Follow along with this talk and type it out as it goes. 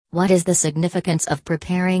What is the significance of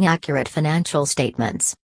preparing accurate financial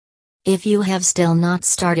statements? If you have still not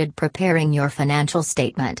started preparing your financial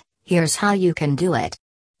statement, here's how you can do it.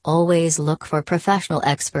 Always look for professional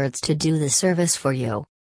experts to do the service for you.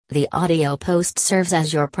 The audio post serves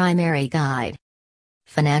as your primary guide.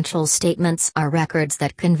 Financial statements are records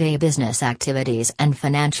that convey business activities and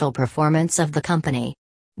financial performance of the company.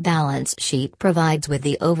 Balance sheet provides with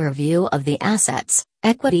the overview of the assets,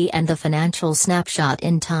 equity and the financial snapshot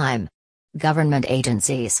in time. Government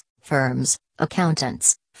agencies, firms,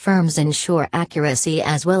 accountants, firms ensure accuracy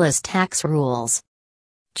as well as tax rules.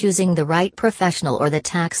 Choosing the right professional or the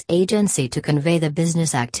tax agency to convey the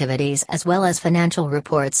business activities as well as financial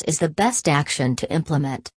reports is the best action to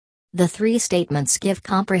implement. The three statements give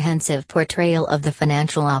comprehensive portrayal of the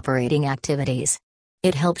financial operating activities.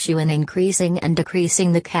 It helps you in increasing and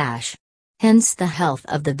decreasing the cash. Hence, the health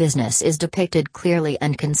of the business is depicted clearly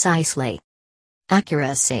and concisely.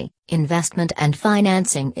 Accuracy, investment and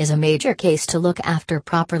financing is a major case to look after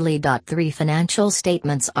properly. 3 financial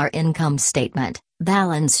statements are income statement,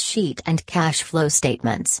 balance sheet and cash flow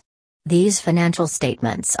statements. These financial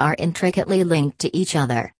statements are intricately linked to each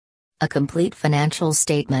other. A complete financial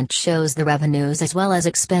statement shows the revenues as well as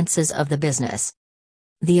expenses of the business.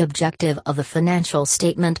 The objective of the financial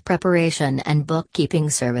statement preparation and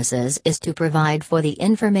bookkeeping services is to provide for the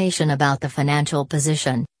information about the financial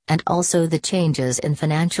position, and also the changes in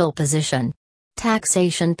financial position.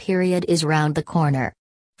 Taxation period is round the corner.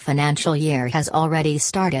 Financial year has already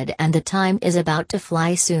started and the time is about to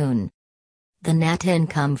fly soon. The net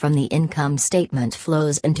income from the income statement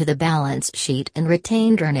flows into the balance sheet and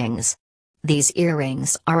retained earnings. These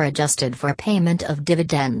earnings are adjusted for payment of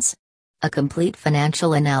dividends. A complete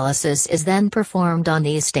financial analysis is then performed on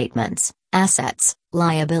these statements, assets,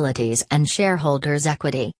 liabilities and shareholders'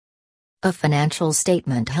 equity. A financial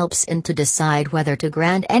statement helps in to decide whether to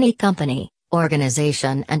grant any company,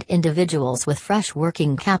 organization and individuals with fresh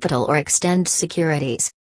working capital or extend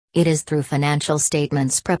securities. It is through financial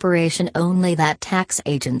statements preparation only that tax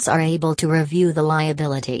agents are able to review the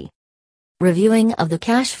liability. Reviewing of the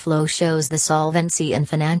cash flow shows the solvency in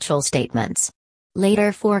financial statements.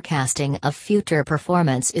 Later forecasting of future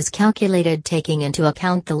performance is calculated taking into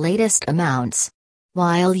account the latest amounts.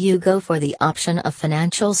 While you go for the option of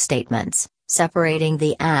financial statements, separating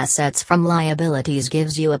the assets from liabilities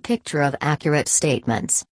gives you a picture of accurate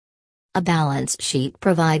statements. A balance sheet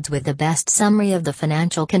provides with the best summary of the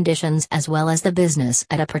financial conditions as well as the business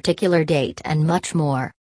at a particular date and much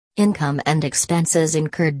more. Income and expenses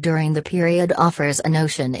incurred during the period offers a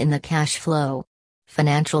notion in the cash flow.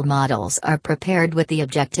 Financial models are prepared with the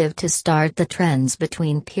objective to start the trends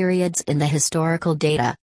between periods in the historical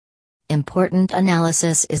data. Important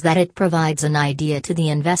analysis is that it provides an idea to the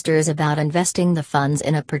investors about investing the funds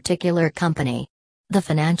in a particular company. The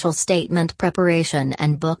financial statement preparation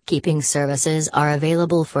and bookkeeping services are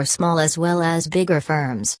available for small as well as bigger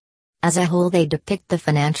firms. As a whole, they depict the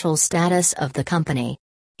financial status of the company.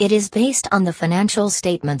 It is based on the financial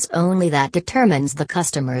statements only that determines the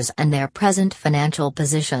customers and their present financial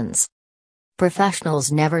positions.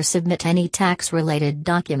 Professionals never submit any tax-related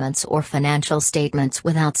documents or financial statements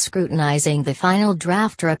without scrutinizing the final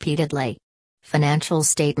draft repeatedly. Financial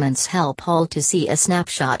statements help all to see a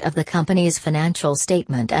snapshot of the company's financial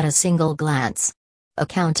statement at a single glance.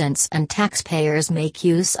 Accountants and taxpayers make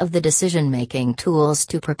use of the decision-making tools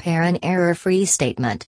to prepare an error-free statement.